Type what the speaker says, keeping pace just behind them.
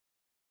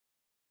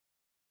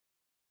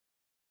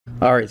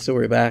Alright, so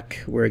we're back.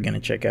 We're going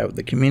to check out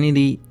the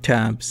community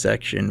tab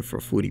section for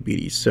Foodie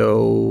Beauty.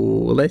 So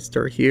let's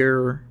start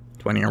here.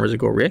 20 hours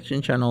ago,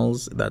 reaction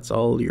channels. That's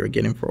all you're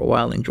getting for a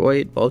while. Enjoy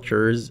it.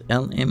 Vultures,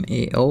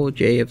 LMAO,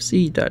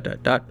 JFC, ...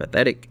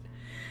 pathetic.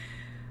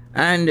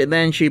 And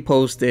then she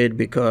posted,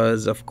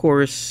 because of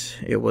course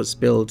it was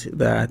spilled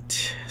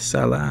that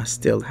Salah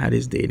still had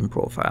his dating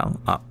profile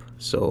up.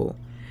 So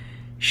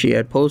she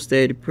had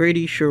posted,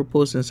 pretty sure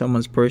posting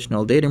someone's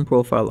personal dating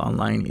profile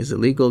online is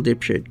illegal,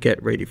 dipshit,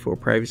 get ready for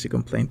privacy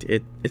complaint.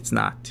 It's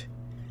not.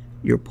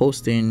 You're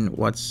posting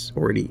what's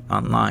already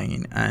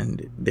online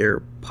and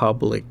they're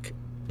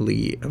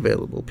publicly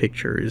available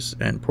pictures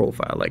and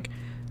profile. Like,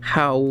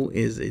 how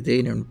is a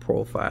dating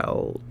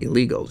profile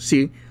illegal?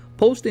 See,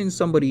 posting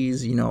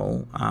somebody's,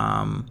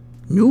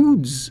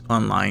 nudes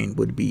online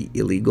would be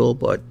illegal,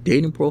 but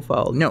dating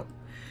profile, no.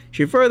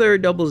 She further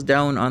doubles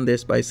down on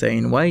this by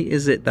saying, why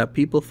is it that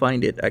people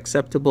find it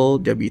acceptable,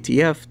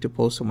 WTF, to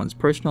post someone's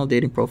personal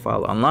dating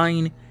profile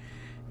online?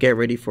 Get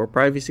ready for a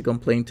privacy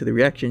complaint to the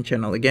reaction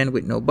channel again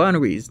with no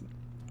boundaries.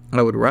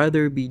 I would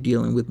rather be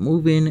dealing with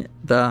moving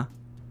the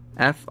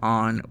F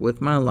on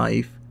with my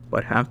life,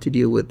 but have to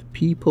deal with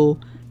people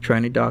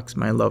trying to dox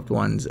my loved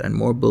ones and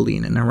more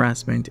bullying and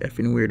harassment.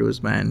 Effing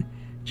weirdos, man.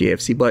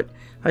 JFC. But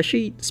has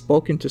she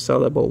spoken to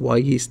Salah about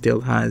why he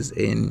still has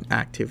an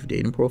active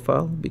dating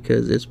profile?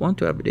 Because it's one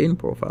to have a dating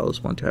profile,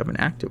 it's one to have an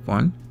active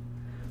one.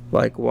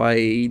 Like,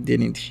 why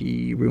didn't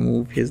he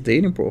remove his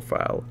dating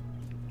profile?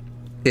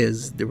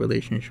 Is the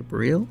relationship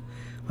real?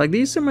 Like,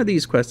 some of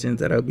these questions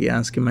that I'll be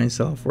asking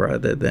myself,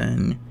 rather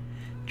than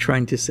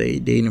trying to say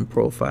dating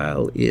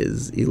profile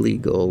is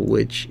illegal,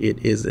 which it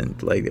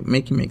isn't. Like,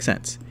 making make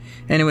sense.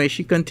 Anyway,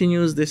 she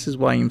continues, this is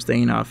why I'm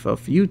staying off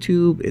of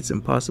YouTube. It's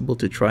impossible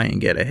to try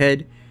and get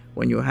ahead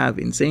when you have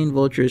insane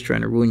vultures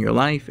trying to ruin your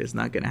life. It's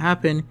not gonna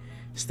happen.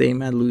 Stay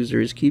mad,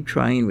 losers. Keep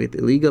trying with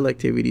illegal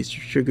activities to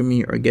trigger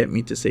me or get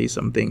me to say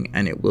something,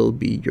 and it will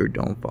be your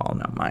downfall,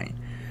 not mine.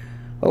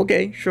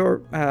 Okay,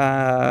 sure.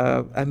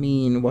 I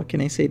mean, what can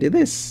I say to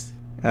this?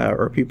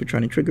 Are people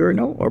trying to trigger her?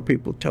 No. Are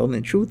people telling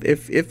the truth?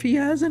 If he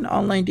has an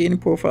online dating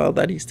profile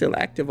that he's still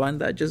active on,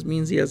 that just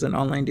means he has an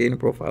online dating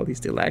profile he's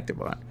still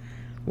active on.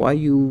 Why are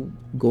you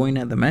going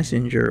at the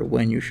messenger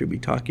when you should be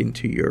talking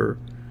to your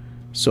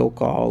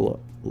so-called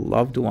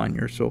loved one,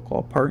 your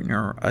so-called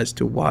partner, as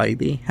to why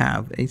they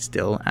have a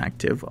still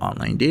active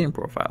online dating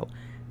profile?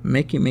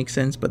 Make it make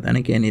sense, but then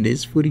again, it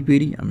is Foodie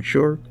Beauty. I'm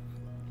sure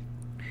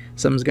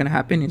something's gonna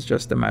happen. It's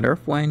just a matter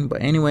of when.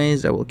 But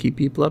anyways, I will keep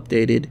people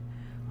updated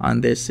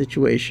on this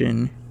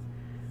situation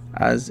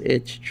as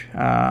it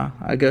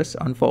I guess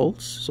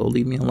unfolds. So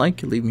leave me a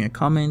like, leave me a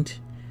comment,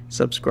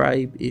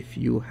 subscribe if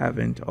you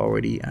haven't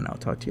already, and I'll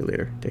talk to you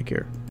later. Take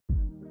care.